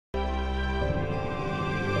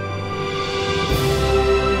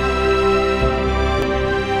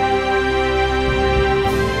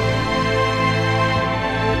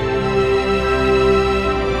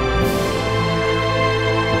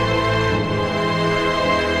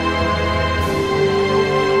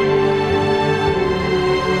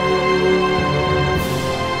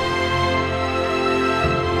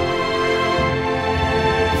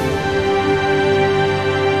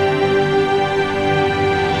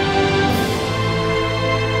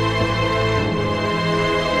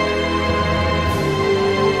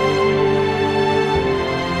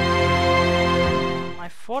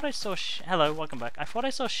I saw hello, welcome back. I thought I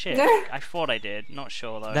saw shit. I thought I did. Not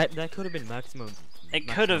sure though. That could have been maximum. It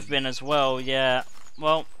could have been as well. Yeah.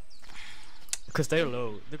 Well. Because they're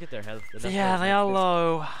low. Look at their health. Yeah, they are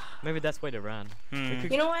low. Maybe that's why they ran.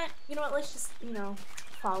 You know what? Let's just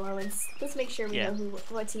follow and let's make sure we know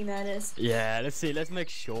what team that is. Yeah, let's see. Let's make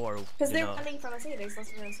sure. Because they're running from us either. So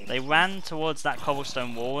they ran towards that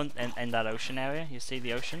cobblestone wall in that ocean area. You see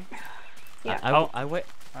the ocean? Yeah. I wait.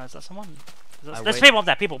 Is that someone? There's people up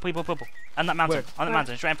there. People. On that mountain. Where? On the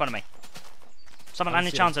mountain, straight in front of me. Someone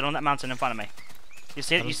unenchanted on that mountain in front of me. You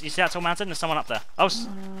see it? You see that tall mountain? There's someone up there. Oh.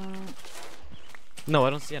 No,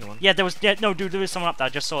 I don't see anyone. Yeah, there was. Yeah, no, dude, there is someone up there.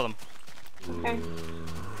 I just saw them. Okay.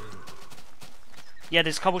 Yeah,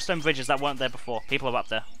 there's cobblestone bridges that weren't there before. People are up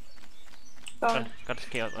there. Oh. Got to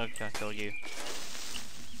kill you.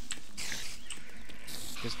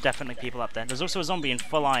 There's definitely people up there. There's also a zombie in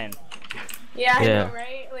full iron. Yeah, I know,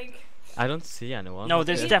 right? Like. I don't see anyone. No,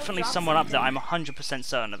 there's definitely someone up there. I'm 100%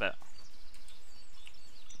 certain of it.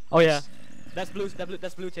 Oh yeah, that's blue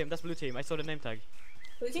team. That's blue team. I saw the name tag.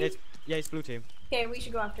 Blue team? Yeah, it's blue team. Okay, we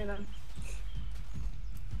should go after them.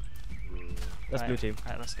 That's blue team.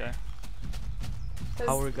 Alright, let's go.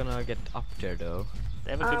 How are we gonna get up there though?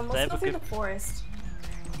 They have a good. Let's go through the forest.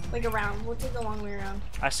 Like around. We'll take the long way around.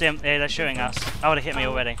 I see them. Yeah, they're shooting us. Oh, they hit me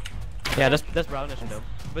already. Yeah, that's brownish though.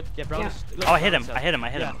 But yeah, brownish. Yeah. Oh, I hit him. I hit him.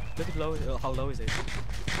 Look at low. How low is it?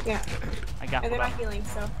 Yeah. I got. And they're not healing,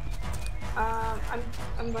 so.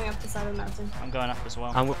 I'm going up the side of the mountain. I'm going up as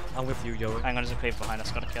well. I'm with you, Joey. Hang on, there's a creep behind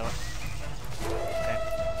us. Gotta kill it. Okay.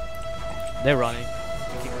 They're running.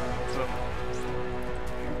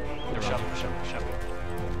 Push up.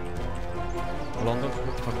 Hold on,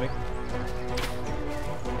 front of me.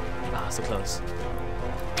 Ah, so close.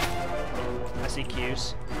 I see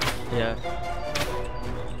Q's. Yeah.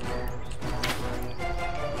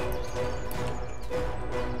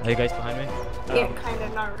 Are you guys behind me? Yeah, kind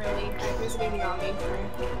of, not really. There's a baby on me.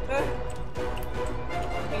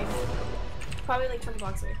 Okay. Probably like 20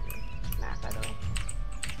 blocks away from me. Nah, by the way.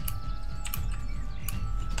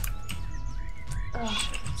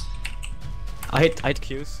 Shit. I hit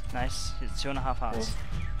Q's. Nice. It's 2.5 hearts.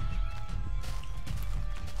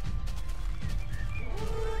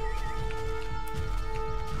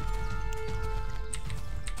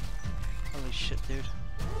 Holy shit, dude.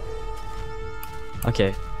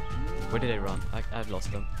 Okay. Where did they run? I've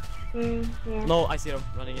lost them. Yeah. No, I see them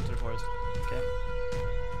running into the forest. Okay.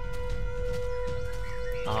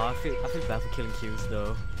 Oh, I feel bad for killing Q's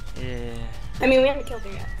though. Yeah. I mean, we haven't killed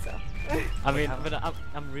her yet, so. I mean, but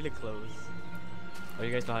I'm really close. Are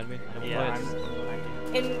you guys behind me? Yeah.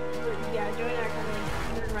 And yeah, Joey and I are kind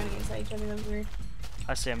of like running inside each other. That was weird.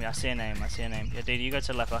 I see him. I see a name. Yeah, dude, you go to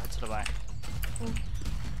the left. I'll head to the right.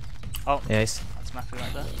 Oh. Yes. That's Matthew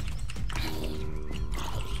right there.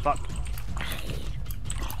 Fuck.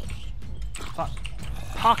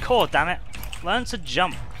 Parkour, damn it. Learn to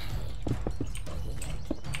jump.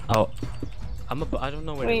 Oh. I don't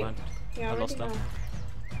know where they went. Yeah, I lost them.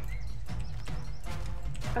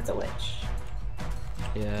 That's a witch.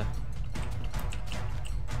 Yeah.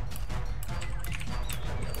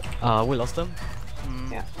 We lost them?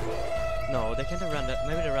 Yeah. No, they can't have ran that.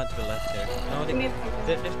 Maybe they ran to the left there. No,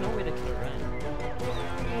 there's no way they could have ran.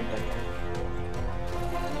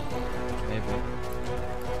 Maybe.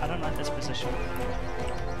 I don't like this position.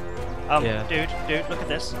 Yeah. Dude, look at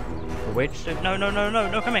this. The witch? Dude, no,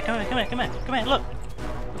 come here, look.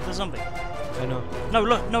 Look at the zombie. I know.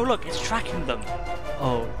 No, look, it's tracking them.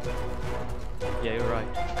 Oh. Yeah, you're right.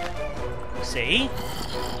 See?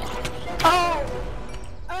 Oh!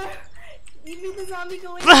 You made the zombie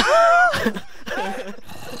go in.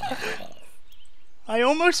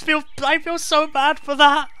 I feel so bad for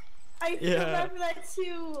that. I feel bad for that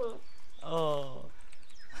too. Oh.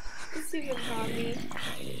 It's a good zombie.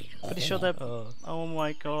 Pretty sure they're. Oh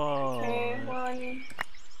my god. Okay, well, I mean.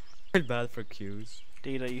 I feel bad for Q's.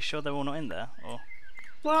 Dude, are you sure they're all not in there? Or?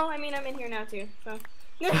 Well, I mean, I'm in here now too, so.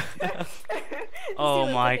 Oh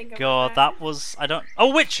my god, that was. I don't.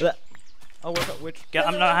 Oh, witch! Oh, what's up, witch?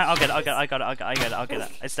 I'll get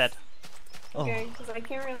it. It's dead. Okay, because I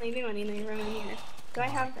can't really do anything from in here. Do I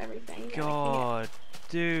have everything? God,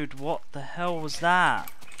 dude, what the hell was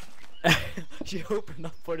that? She opened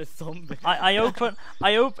up for the zombie. I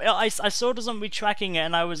saw the zombie tracking it,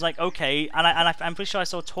 and I was like, okay, and I'm pretty sure I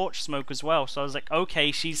saw torch smoke as well. So I was like,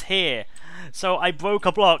 okay, she's here. So I broke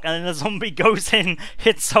a block, and then the zombie goes in,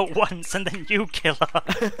 hits her once, and then you kill her.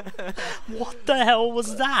 What the hell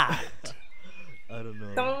was that? I don't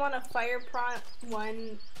know. Someone want a fire prot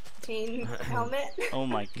 1 chain helmet? Oh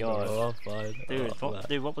my god. Oh, I'm fine.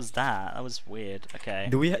 Dude, what was that? That was weird. Okay.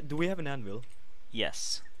 Do we have an anvil?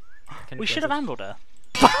 Yes. We should have ambled her.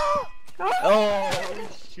 Oh,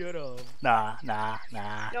 shut up. Nah.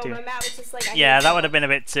 No, Too... my map was just like. Yeah, that would have been a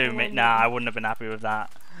bit too. Nah, I wouldn't have been happy with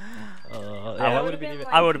that. Yeah, that would have been.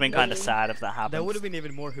 I would have been kind of sad if that happened. That would have been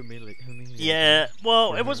even more humiliating. Yeah,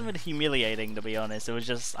 well, it wasn't really humiliating to be honest. It was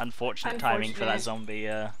just unfortunate timing for that zombie.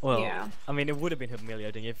 Well, yeah. I mean, it would have been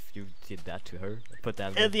humiliating if you did that to her. Put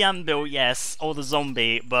that. The anvil, yes, or the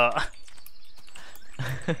zombie, but.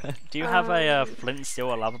 Do you have a flint and steel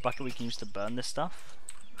or lava bucket we can use to burn this stuff?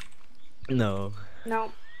 No.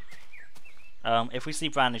 No. If we see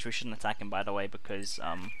Brandish, we shouldn't attack him, by the way, because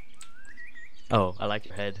Oh, I like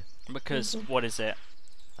your head. Because what is it?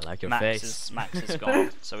 I like your Max face. Max is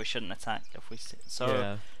gone, so we shouldn't attack if we see. So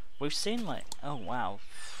Yeah. we've seen like, oh wow,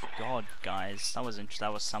 God, guys, that was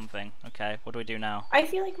that was something. Okay, what do we do now? I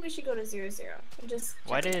feel like we should go to 0-0 and just.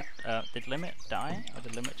 Why did Limit die? Or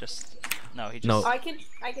did Limit just? No, he just. No. Oh, I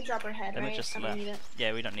could drop her head, Limit right? just I don't left. need it.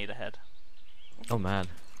 Yeah, we don't need a head. Oh man.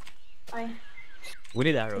 We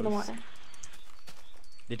need in the arrows. water.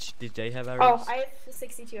 Did Jay have arrows? Oh, I have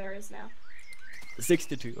 62 arrows now.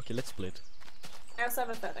 62. Okay, let's split. I also have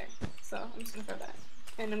a feather, so I'm just gonna throw that.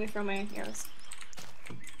 And then we throw my arrows.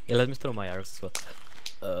 Yeah, let me throw my arrows as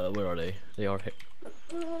well. Where are they? They are here.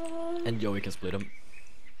 And Joey can split them.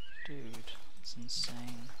 Dude, it's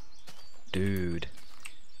insane. Dude.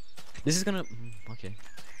 This is gonna... okay.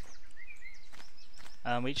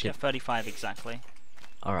 We each get 35 exactly.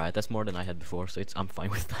 Alright, that's more than I had before, so I'm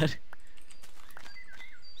fine with that.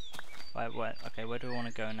 What? Okay, where do we want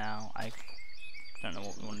to go now? I don't know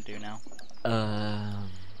what we want to do now.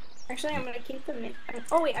 Actually, I'm gonna keep them in.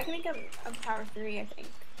 Oh wait, I can make a power 3, I think.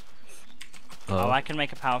 Oh, I can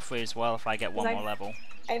make a power 3 as well if I get one more level.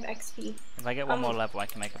 I have XP. If I get one more level, I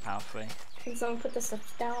can make a power 3. Can someone put the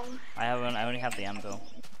stuff down? I only have the anvil.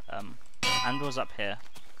 Anvil's up here.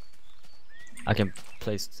 I can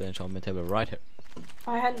place the enchantment table right here.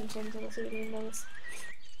 Oh, I hadn't enchanted it, so we didn't notice.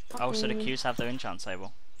 Oh, so the Qs have their enchant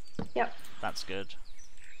table. Yep. That's good.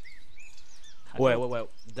 Wait.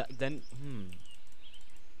 Then,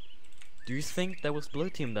 do you think that was blue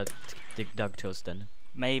team that dug to us then?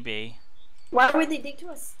 Maybe. Why would they dig to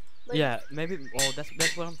us? Like, Yeah, maybe. Well,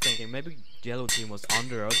 that's what I'm thinking. Maybe yellow team was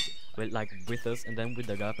under us, with us, and then we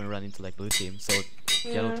dug up and ran into like blue team. So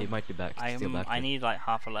yellow team might be back. Still back. I need like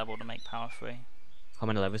half a level to make power 3. How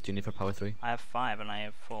many levels do you need for power 3? I have 5 and I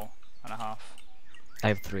have 4.5. I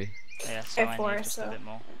have 3. Yeah, so I have I 4, need just a bit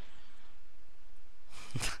more.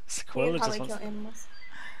 We Squirrel could just probably wants.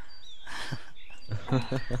 kill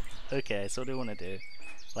animals. Okay, so what do you want to do?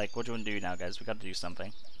 Like, what do you want to do now, guys? We got to do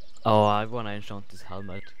something. Oh, I want to enchant this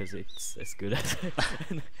helmet because it's as good as.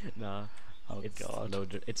 No, Oh it's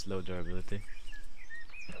God. it's low durability.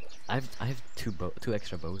 I have two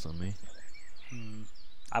extra bows on me.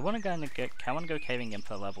 I want to go I want to go caving in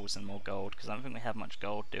for levels and more gold because I don't think we have much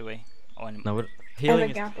gold, do we? Or any... No,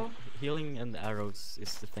 healing and arrows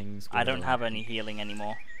is the things. I don't have any healing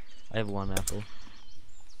anymore. I have 1 apple.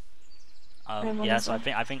 Yeah, so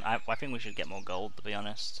I think we should get more gold, to be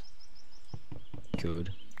honest.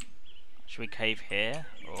 Good. Should we cave here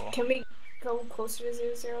or? Can we go closer to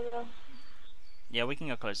 0-0 though? Yeah, we can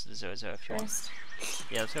go closer to 0-0 if you want. First.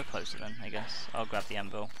 Yeah, let's go closer then. I guess I'll grab the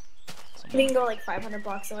anvil. We can go like 500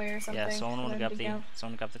 blocks away or something. Yeah, someone want to grab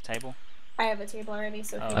the table. I have a table already,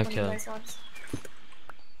 so if you want to place one.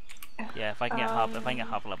 Yeah, if I can get half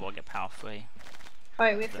a level, I'll get power 3. Oh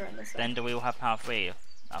wait, we have to run this. Then do we all have power 3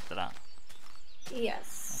 after that?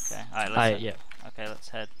 Yes. Okay. Alright, let's yeah. Okay, let's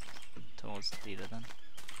head towards the leader then.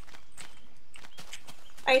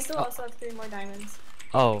 I still also have 3 more diamonds.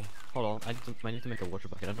 Oh, hold on. I need to make a water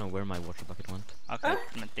bucket. I don't know where my water bucket went. Okay,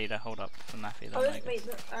 Leader, hold up for Matthew then. Oh, wait,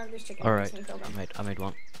 there's chicken. Alright, I made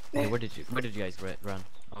one. Okay, where did you guys run?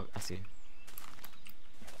 Oh, I see.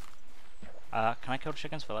 Can I kill the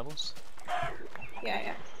chickens for levels?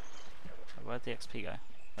 Yeah. Where'd the XP go?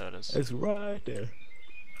 There it is. It's right there.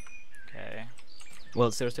 Okay.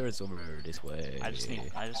 Well, Sarah is over this way. I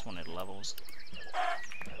just wanted levels.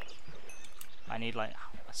 I need like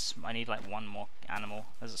one more animal.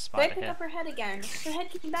 There's a Did I spider pick here. up her head again? Her head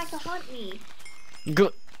came back to haunt me.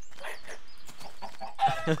 Good.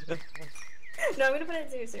 No, I'm gonna put it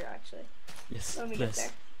at 0-0 actually. Yes. When we get there.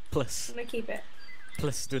 Plus. I'm gonna keep it.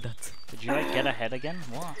 Let's do that. Did you like get a head again?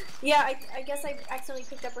 What? Yeah, I guess I accidentally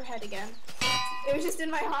picked up her head again. It was just in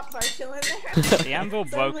my hotbar chilling there. The anvil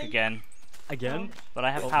So broke like, again, Again? but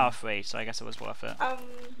I have power 3, so I guess it was worth it.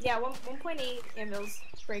 Yeah, 1.8 anvils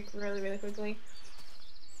break really quickly.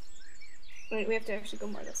 Wait, we have to actually go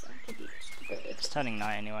more this way. It's turning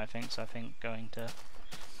night anyway, I think, so I think going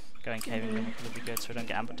caving would be good so we don't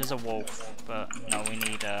get ambushed. There's a wolf, but no,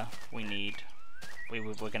 we need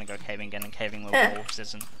we're gonna go caving again, and caving with wolves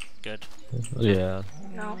isn't good. Yeah.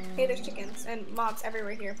 No. Hey, there's chickens and mobs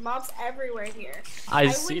everywhere here. Mobs everywhere here. I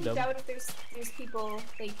see wouldn't them. doubt if there's people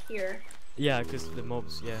like here. Yeah, because the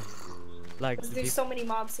mobs, yeah. Like, 'Cause the there's so many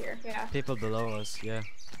mobs here. Yeah. people below us, yeah.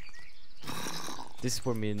 This is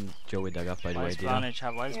where me and Joey dug up, by the Why way. does Dina.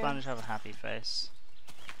 Brownage have a happy face?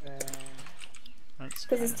 That's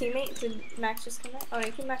Because his kinda- teammate, did Max just come back? Oh,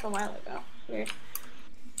 he came back a while ago. Weird.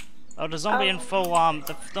 Oh, the zombie in full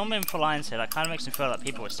the zombie in full lines here. That kind of makes me feel like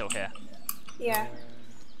people are still here. Yeah.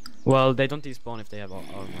 Well, they don't despawn if they have armor.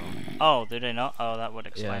 Oh, do they not? Oh, that would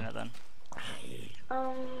explain Yeah. it then.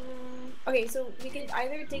 Okay, so we could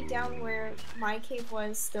either dig down where my cave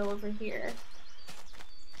was still over here.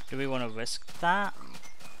 Do we want to risk that?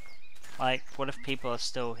 Like, what if people are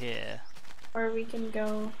still here? Or we can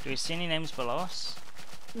go... Do we see any names below us?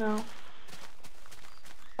 No.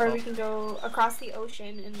 Or Oh. we can go across the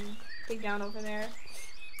ocean and dig down over there.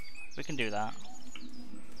 We can do that.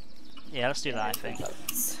 Yeah, let's do that, I think.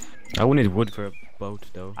 I will need wood for a boat,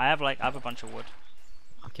 though. I have a bunch of wood.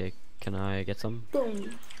 Okay, can I get some?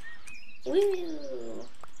 Boom. Woo!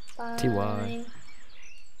 Bye. TY.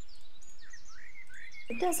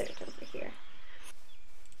 The desert over here.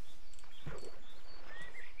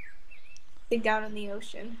 Dig down in the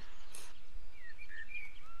ocean.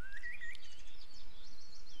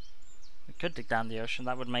 We could dig down the ocean.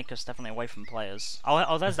 That would make us definitely away from players.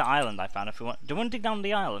 Oh, there's the island I found. If we want, do we want to dig down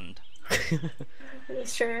the island?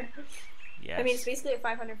 Sure. Yes. I mean, it's basically a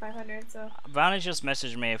 500/500, so. Brownage just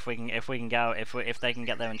messaged me if we can go if they can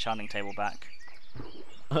get their enchanting table back.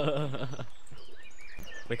 We're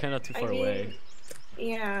kind of too far I mean, away.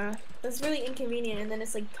 yeah, that's really inconvenient, and then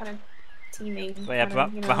it's like kind of teaming. But yeah, kinda,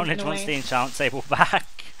 you know, Brownage in a wants way. the enchant table back.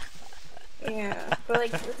 Yeah, but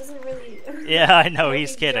like it doesn't really. Yeah, I know I'm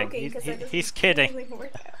he's kidding. He's kidding. Really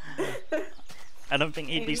work out. I don't think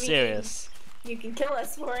he'd be serious. You can kill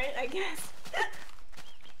us for it, I guess.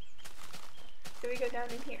 Do we go down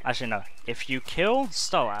in here? Actually, no. If you kill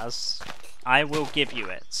Stoaz, I will give you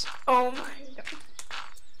it. Oh my god.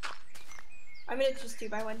 I'm gonna just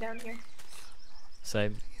 2x1 down here.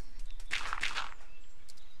 Same.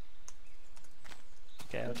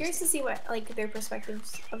 Okay. I'm curious to see what like their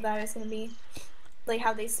perspectives of that is gonna be, like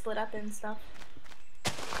how they split up and stuff.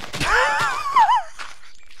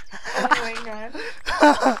 Oh my god.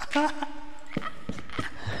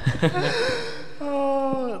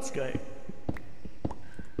 Oh, that's great.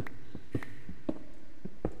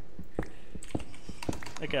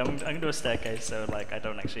 Okay, I'm gonna do a staircase so like I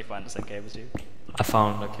don't actually find the same cave as you. I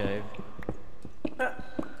found a cave.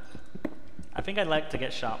 I think I'd like to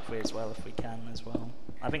get sharp 3 as well if we can as well.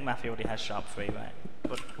 I think Matthew already has sharp 3, right?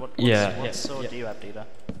 What Yeah, sword yeah. do you have, Dita?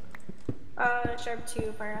 Sharp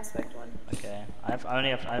 2 fire aspect 1. Okay, I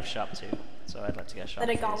have sharp 2, so I'd like to get sharp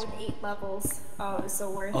That I 3 got as with well. 8 levels. Oh, it was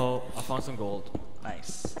so worth. Oh, I found some gold.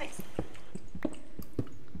 Nice. Nice.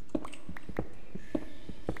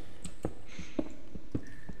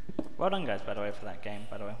 Well done, guys, by the way, for that game,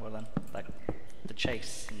 by the way. Well done. Like, the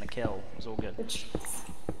chase and the kill was all good. The cheese.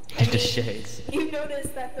 The shades. You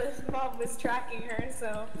noticed that the mob was tracking her,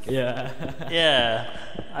 so. Yeah. Yeah,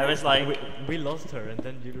 I was like, we lost her, and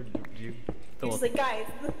then you He's thought. like, guys,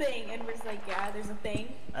 the thing, and we're just like, yeah, there's a thing.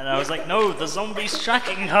 and I was like, no, the zombie's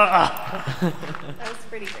tracking her! That was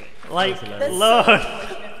pretty great. Like, That's That's Lord! so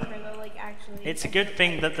unfortunate for her though, like actually. It's a good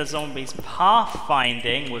thing that the zombie's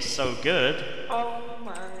pathfinding was so good. Oh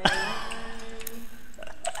my.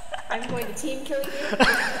 I'm going to team kill you.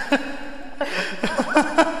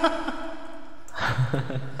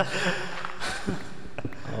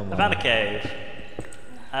 I found a cave.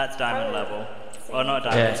 At diamond level. Well, not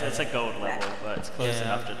diamond, Yeah. it's a gold level, but it's close Yeah.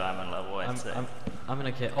 enough to diamond level. I'm in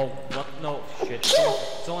a cave. Oh, what? No, shit.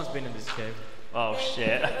 Someone's been in this cave. Oh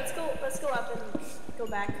shit. Let's go up and go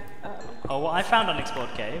back. Oh, well, I found an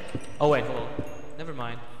unexplored cave. Oh wait, hold on. Never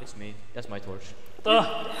mind. It's me. That's my torch.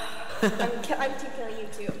 Ugh. I'm team killing you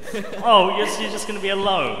too. Oh, you're just gonna be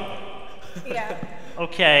alone. Yeah.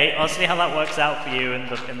 Okay, I'll see how that works out for you in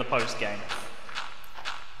the post game.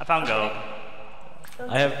 I found gold.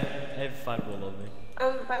 I have 5 gold on me.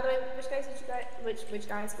 By the way, which way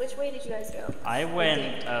did you guys go? I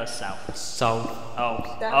went south. South. Oh.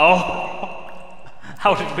 South? Oh.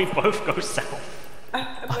 How did we both go south? I'm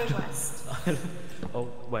going west. Oh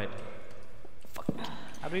wait.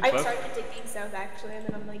 How did we I both? started digging south actually, and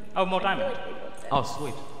then I'm like, Oh, more I feel diamond. like they both said. Oh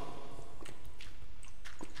sweet.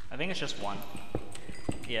 I think it's just one.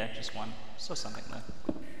 Yeah, just one. Saw something there.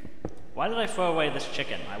 Why did I throw away this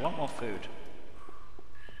chicken? I want more food.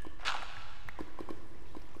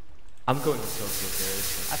 I'm going to Tokyo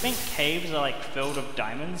there. I think caves are like filled with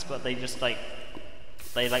diamonds, but they just like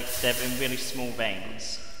they're in really small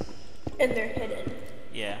veins. And they're hidden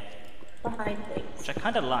Yeah. behind things. Which I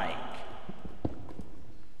kind of like.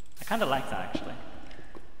 I kind of like that actually.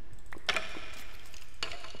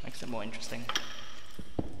 Makes it more interesting.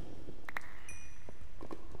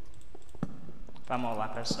 Found more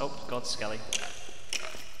lapis. Oh, God, Skelly.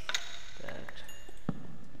 Dead.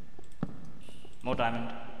 More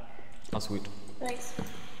diamond. Oh, sweet. Nice.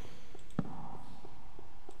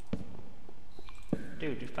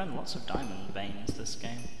 Dude, you found lots of diamond veins this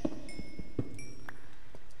game.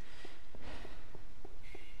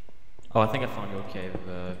 Oh, I think I found your cave,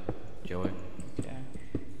 Joey. Okay.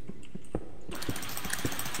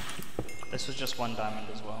 This was just one diamond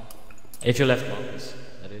as well. If you left lapis,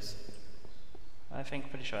 that is.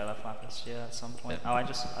 Pretty sure I left lapis, yeah, at some point. Yeah. Oh, I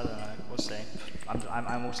don't know, we'll see.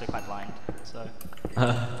 I'm also quite blind, so.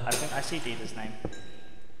 I think I see Dita's name.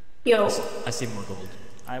 Yo. I see more gold.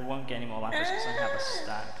 I won't get any more lapis because I have a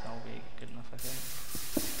stack. That'll be good enough, I think.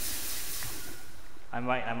 I'm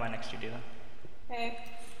right next to you, Dita. Hey.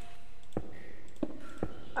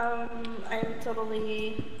 I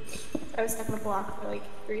was stuck in a block for like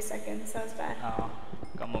 3 seconds, that was bad. Oh,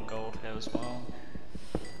 got more gold here as well.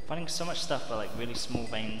 Finding so much stuff but like really small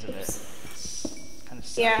veins of it. It's kind of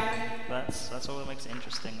sad. Yeah. But that's all that makes it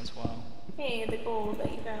interesting as well. Hey, the gold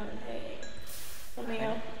that you found, hey. Let me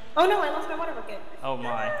know. Oh no, I lost my water bucket. Oh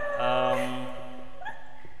my.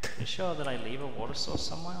 You sure that I leave a water source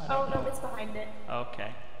somewhere? I Oh don't no, know. it's behind it.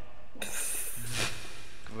 Okay.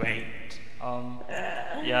 Great.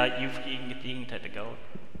 Yeah, you can take the gold.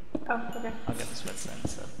 Oh, okay. I'll get this red sand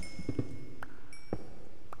instead.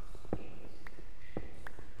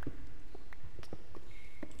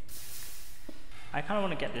 I kind of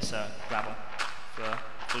want to get this gravel for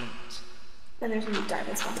flint. And there's some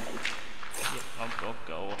diamonds behind. Yeah, oh,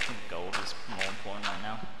 gold. I think gold is more important right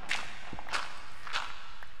now.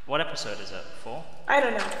 What episode is it? 4? I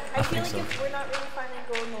don't know. I feel think like so. if we're not really finding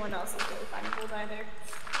gold, no one else is really finding gold either.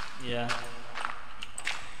 Yeah.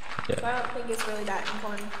 So I don't think it's really that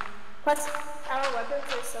important. Plus, our weapons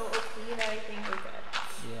are so OP that I think we're good.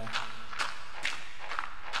 Yeah.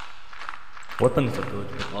 Weapons are good,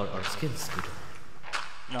 but our skills good.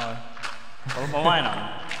 No. Well, why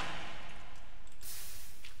not?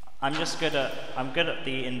 I'm good at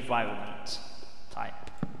the environment type.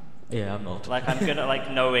 Yeah, I'm not. Like I'm good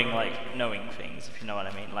at knowing things, if you know what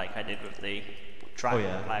I mean. Like I did with the track. Oh,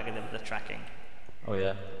 yeah. Like I did with the tracking. Oh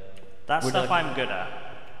yeah. That We're stuff the- I'm good at.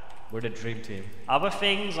 We're the dream team. Other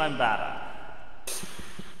things I'm bad at.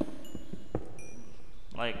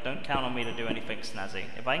 Like don't count on me to do anything snazzy.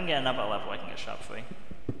 If I can get another level, I can get sharp 3.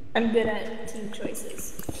 I'm good at team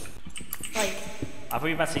choices. Like, I thought you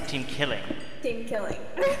were about to say team killing. team killing.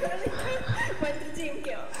 When to team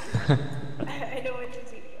kill. I know when to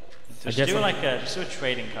team kill. Just guess do I'm- just do a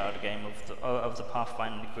trading card game of the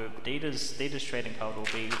Pathfinder group. Dita's trading card will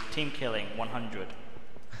be team killing 100.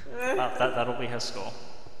 That'll be her score.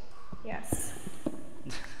 Yes.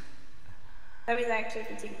 That means actually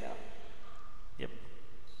for team kill. Yep.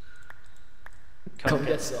 Come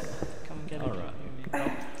get some. Come and get it. Alright.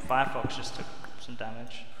 Oh, Firefox just took some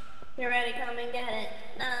damage. You're ready, come and get it.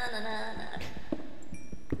 Na na na na.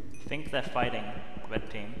 I think they're fighting red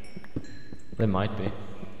team. They might be.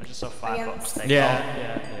 I just saw Firefox Against- take Yeah, off.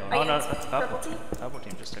 yeah, they are. Oh no, Against that's purple. purple team? Purple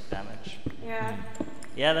team just took damage. Yeah.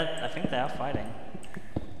 Yeah, I think they are fighting.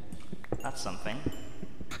 That's something.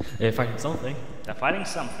 They're fighting something. They're fighting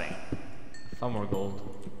something. Found more gold.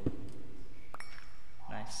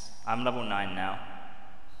 Nice. I'm level 9 now.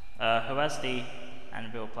 Who has the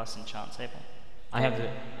anvil plus enchant table? I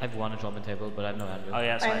have one enchantment table, but I have no anvil. Oh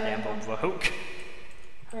yeah, that's I right, the have anvil broke.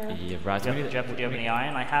 Yeah. Yeah, right. Do you have any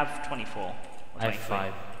iron? I have 24. Or I have 23.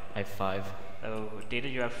 5. I have 5. Oh, Dita,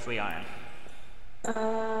 you have 3 iron.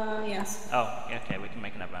 Yes. Oh, yeah, okay, we can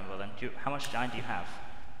make another anvil then. How much iron do you have?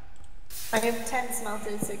 I have 10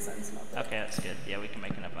 smelted, 6 unsmelted. Okay, that's good. Yeah, we can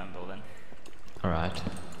make another anvil then. Alright.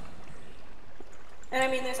 And I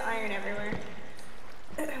mean, there's iron everywhere.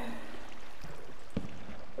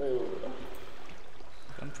 Ooh.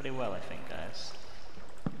 Done pretty well, I think, guys.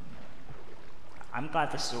 I'm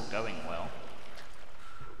glad this is all going well.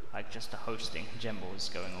 Like, just the hosting, Jemble is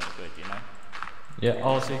going all good, you know? Yeah,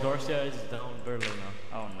 oh, so Garcia is down very low now.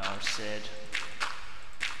 Oh no, Sid.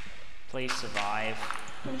 Please survive.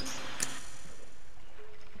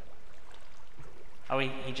 Oh,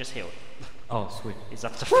 he just healed. Oh, sweet. He's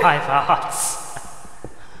up to 5 hearts.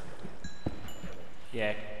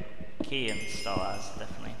 Yeah, Key and Stars,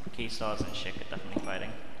 definitely. Key, Stars and Schick are definitely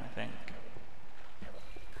fighting, I think.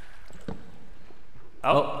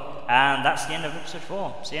 Oh, and that's the end of episode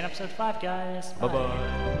 4. See you in episode 5, guys. Bye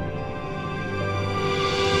bye.